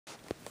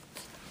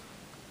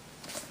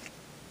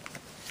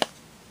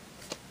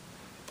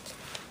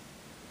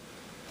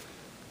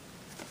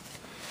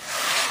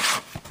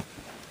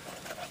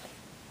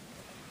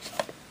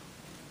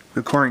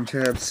The corning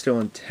tab's still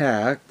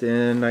intact,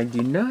 and I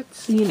do not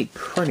see any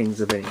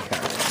printings of any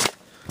kind.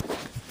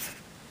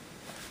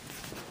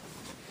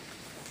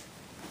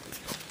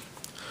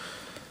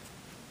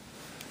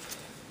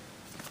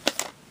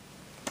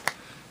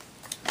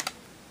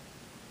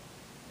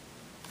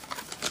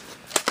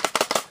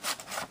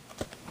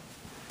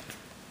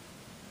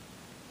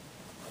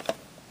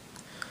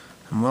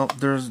 Well,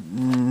 there's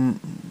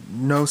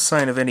no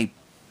sign of any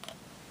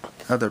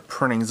other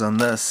printings on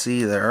this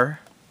either,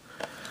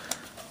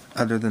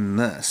 other than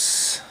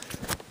this.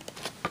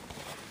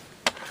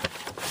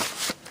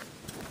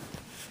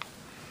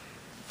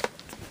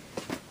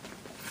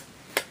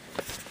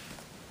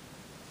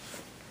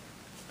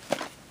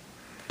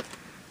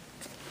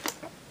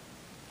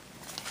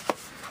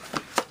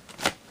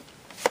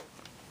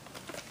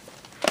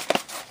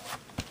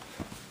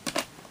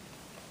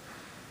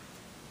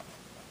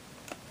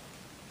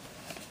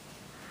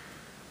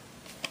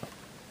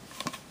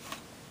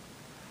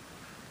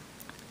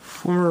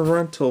 Former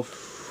rental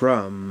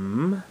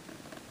from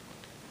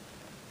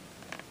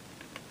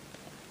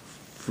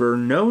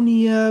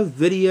Vernonia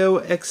Video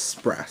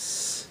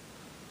Express.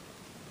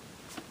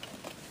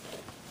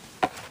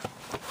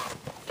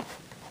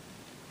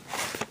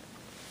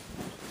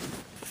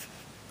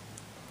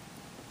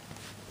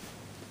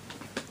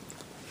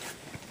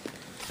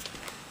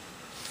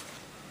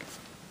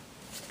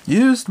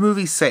 Used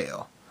movie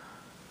sale.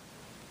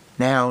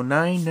 Now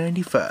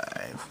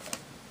 $9.95.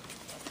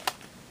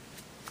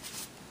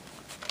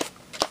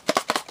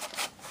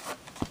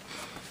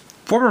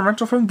 Former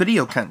rental from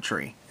Video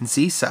Country in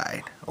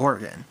Seaside,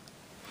 Oregon.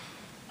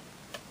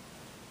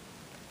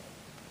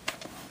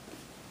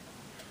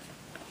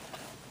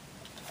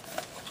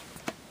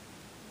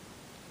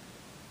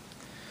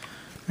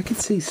 I can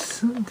see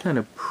some kind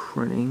of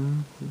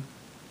printing.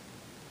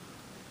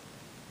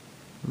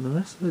 The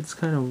rest of it's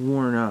kind of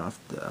worn off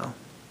though.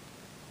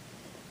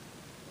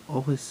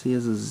 All I see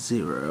is a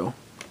 0.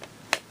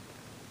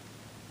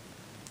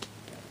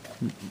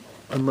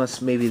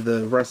 Unless maybe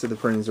the rest of the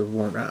printings are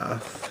worn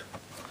off.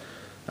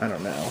 I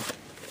don't know.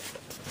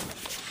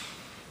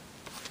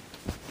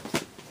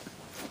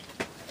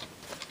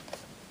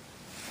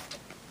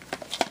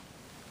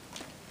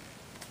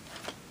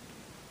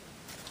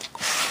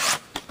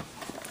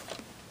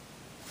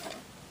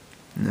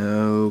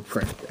 No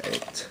print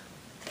date.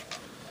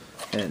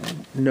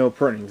 And no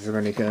printings of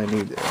any kind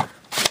either.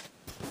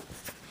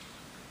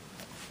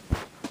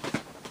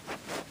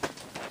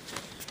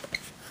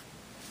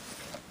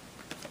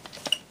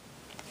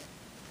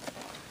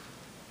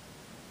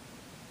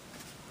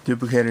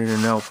 Duplicated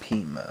in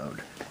LP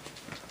mode.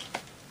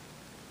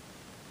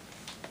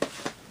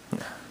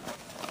 Yeah.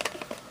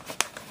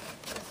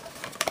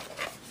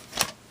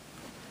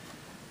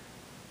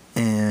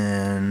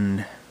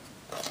 And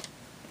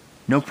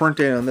no print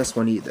date on this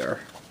one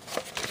either.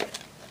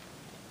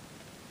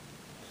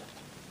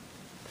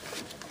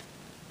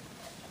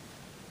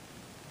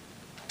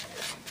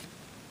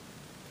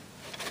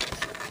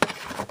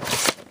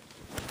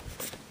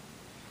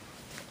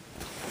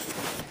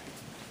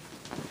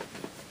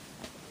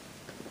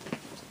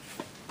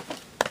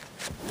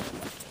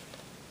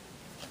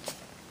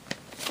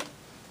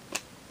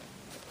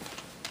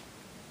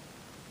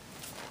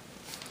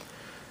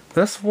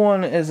 This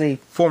one is a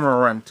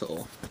former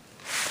rental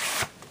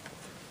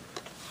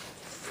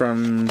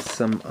from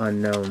some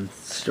unknown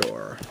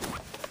store.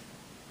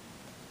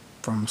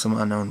 From some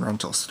unknown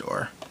rental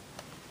store.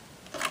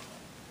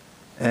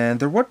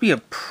 And there would be a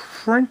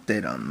print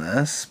date on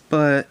this,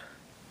 but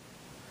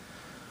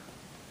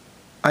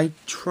I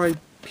tried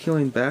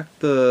peeling back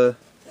the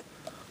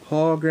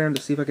hologram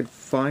to see if I could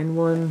find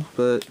one,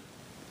 but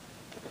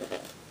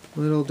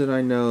little did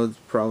I know it's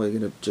probably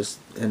going to just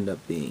end up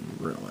being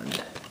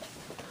ruined.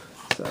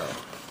 So,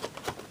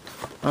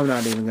 I'm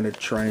not even going to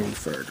try any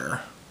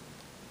further.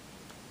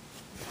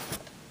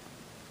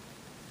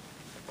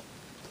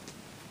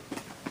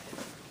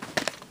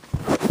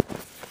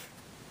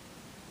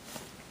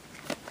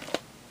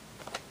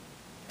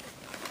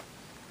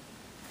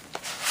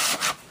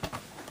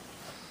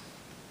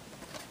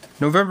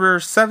 November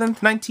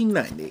 7th,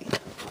 1990.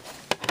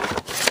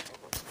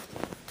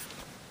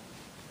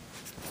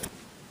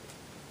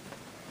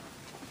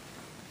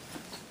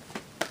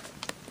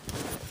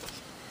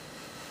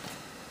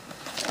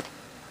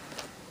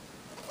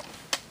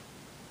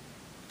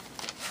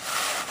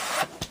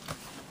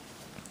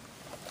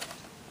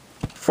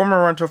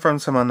 Former rental from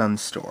some unknown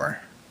store.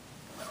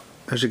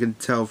 As you can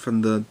tell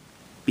from the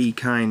Be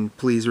Kind,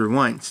 Please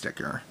Rewind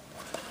sticker.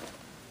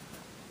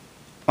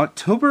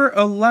 October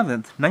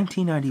 11th,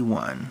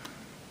 1991.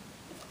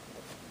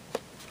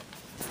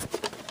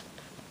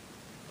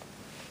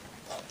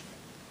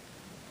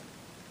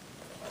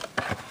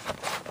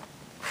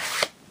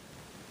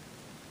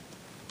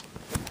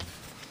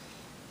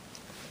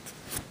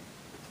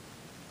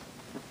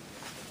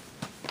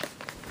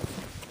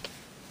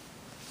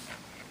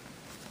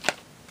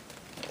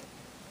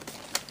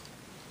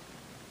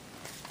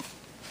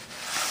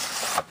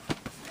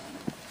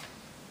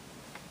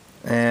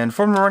 And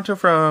former rental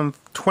from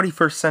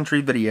 21st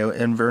Century Video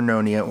in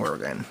Vernonia,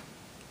 Oregon.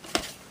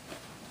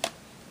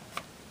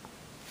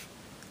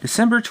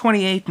 December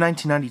 28,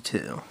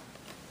 1992.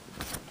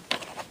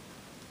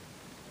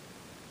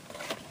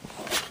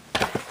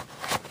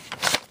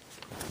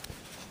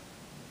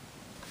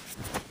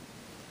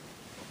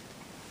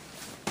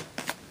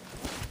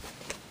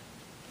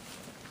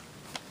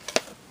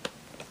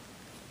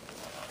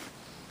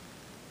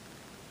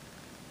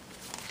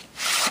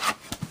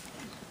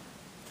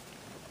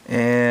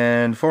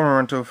 And former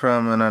rental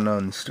from an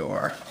unknown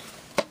store.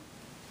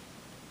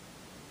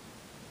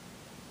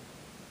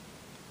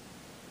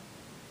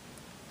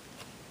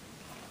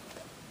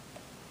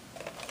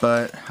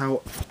 But,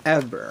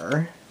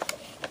 however,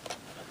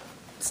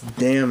 it's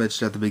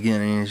damaged at the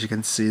beginning, as you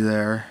can see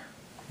there.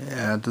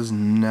 Yeah, it does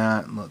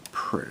not look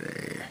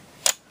pretty.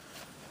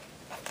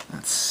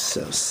 That's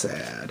so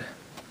sad.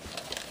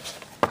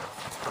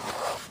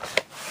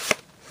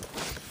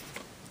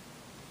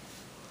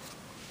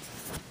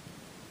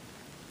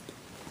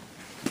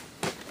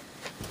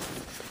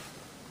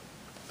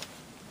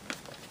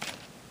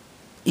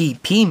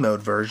 EP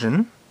mode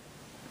version.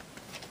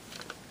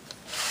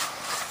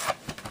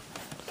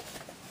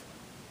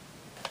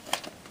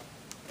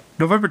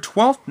 November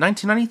 12th,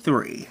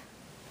 1993.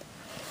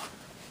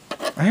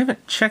 I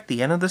haven't checked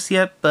the end of this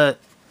yet, but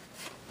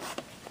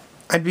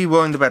I'd be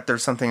willing to bet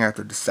there's something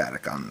after the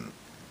static on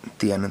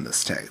the end of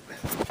this tape.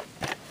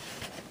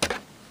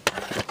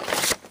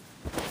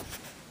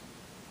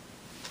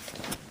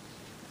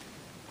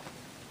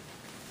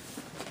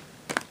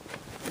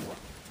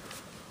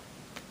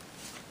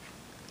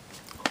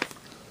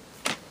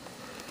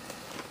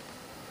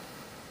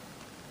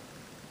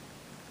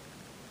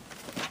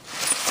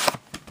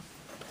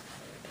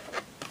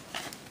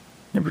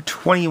 Number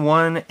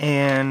 21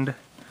 and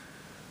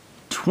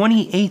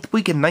 28th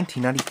week in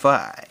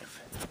 1995.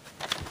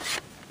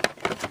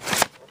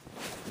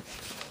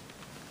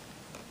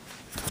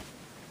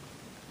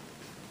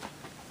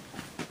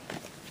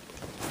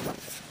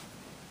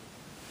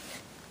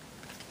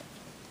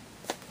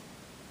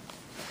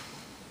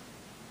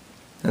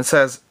 It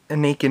says,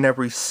 an ache in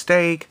every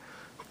stake,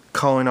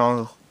 calling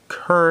all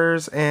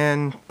curs,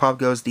 and pop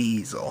goes the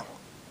easel.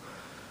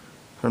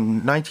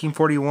 From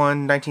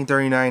 1941,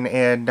 1939,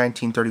 and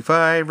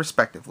 1935,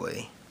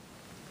 respectively.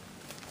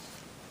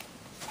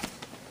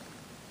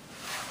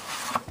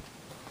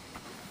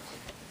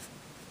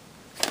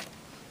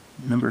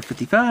 Number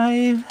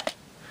 55,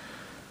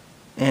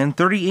 and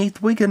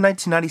 38th week of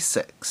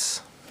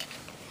 1996.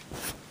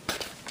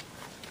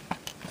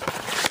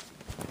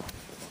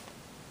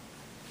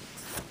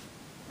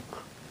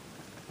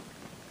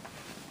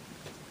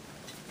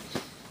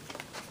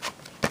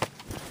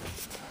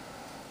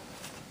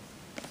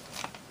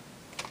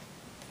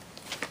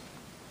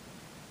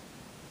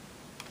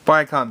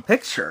 Viacom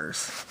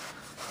Pictures.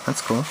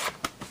 That's cool.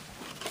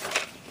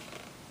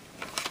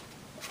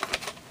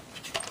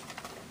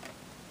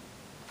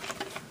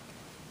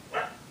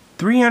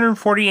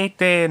 $348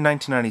 day in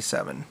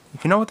 1997.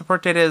 If you know what the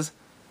birth date is,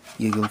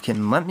 you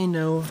can let me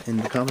know in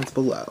the comments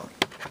below.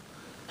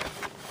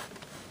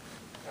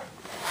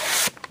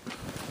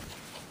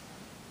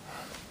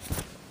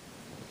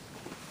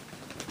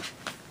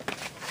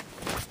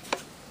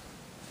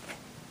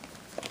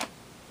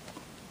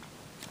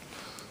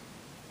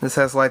 This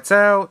has Lights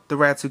Out, The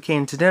Rats Who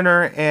Came to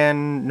Dinner,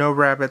 and No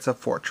Rabbits, a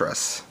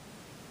Fortress.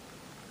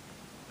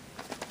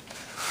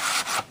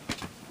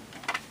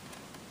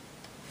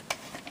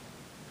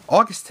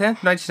 August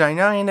 10th,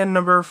 1999, and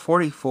number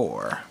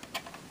 44.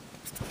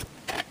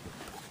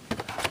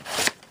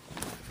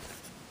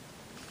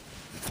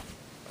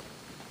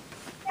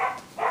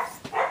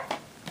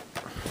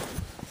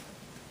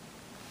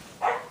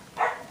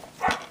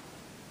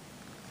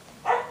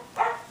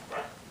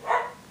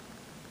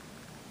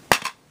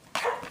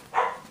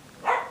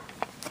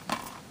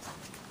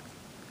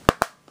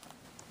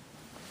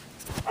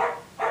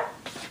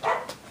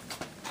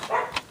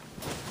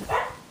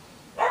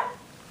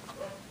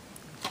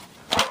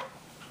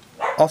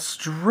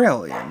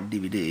 Australian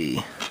DVD.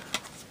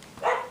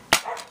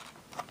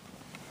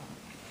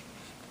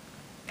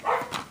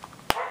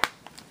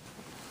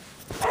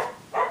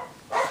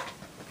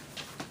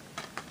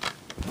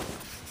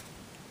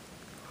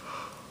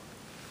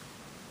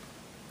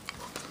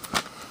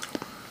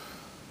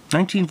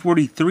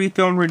 (1943)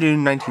 film renewed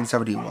in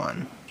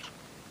 1971.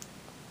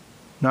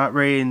 Not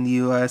rated in the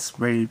US,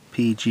 rated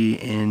PG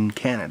in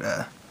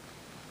Canada.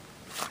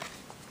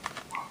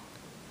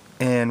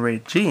 And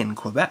rated G in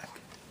Quebec.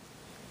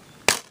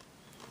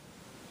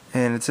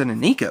 And it's in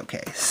an eco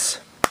case.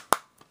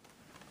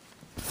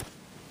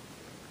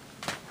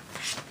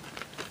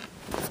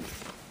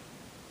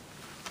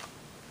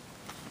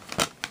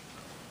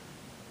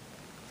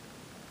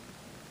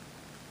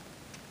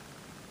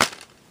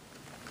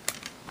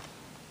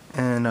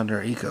 And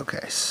another eco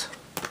case.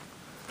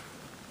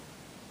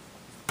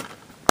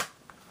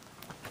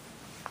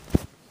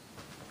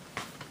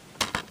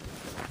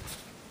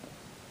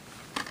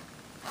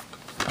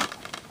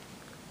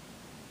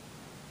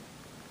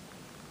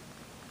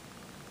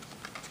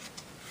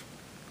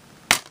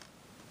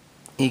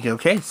 Ego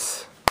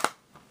case.